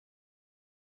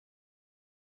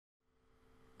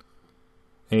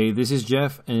Hey, this is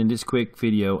Jeff, and in this quick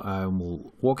video I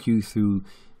will walk you through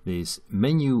this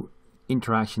menu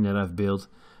interaction that I've built.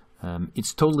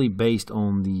 It's totally based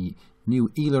on the new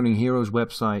eLearning Heroes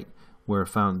website, where I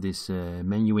found this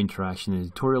menu interaction in the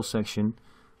tutorial section.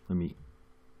 Let me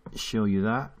show you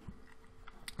that.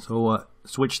 So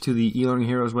switch to the eLearning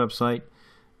Heroes website,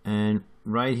 and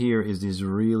right here is this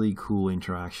really cool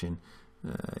interaction.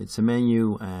 It's a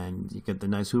menu, and you get the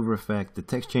nice hover effect, the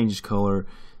text changes color,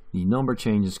 the number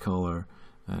changes color,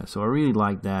 so I really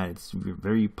like that. It's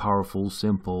very powerful,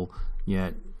 simple,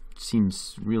 yet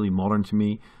seems really modern to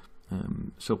me.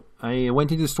 So I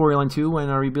went into Storyline 2 and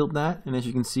I rebuilt that, and as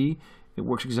you can see, it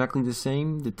works exactly the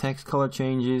same. The text color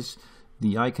changes,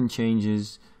 the icon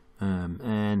changes,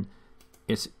 and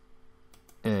it's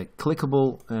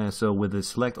clickable, so with the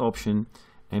select option,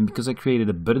 and because I created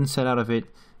a button set out of it,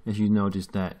 as you notice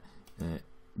that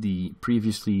the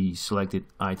previously selected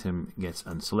item gets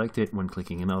unselected when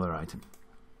clicking another item.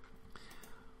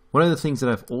 One of the things that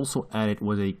I've also added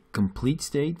was a complete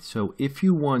state. So if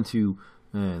you want to,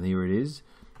 there it is,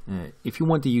 if you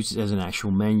want to use it as an actual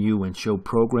menu and show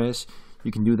progress,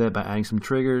 you can do that by adding some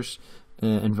triggers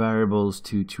and variables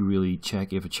to really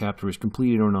check if a chapter is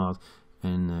completed or not,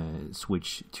 and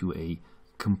switch to a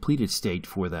completed state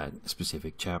for that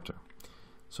specific chapter.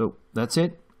 So that's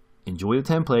it. Enjoy the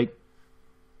template.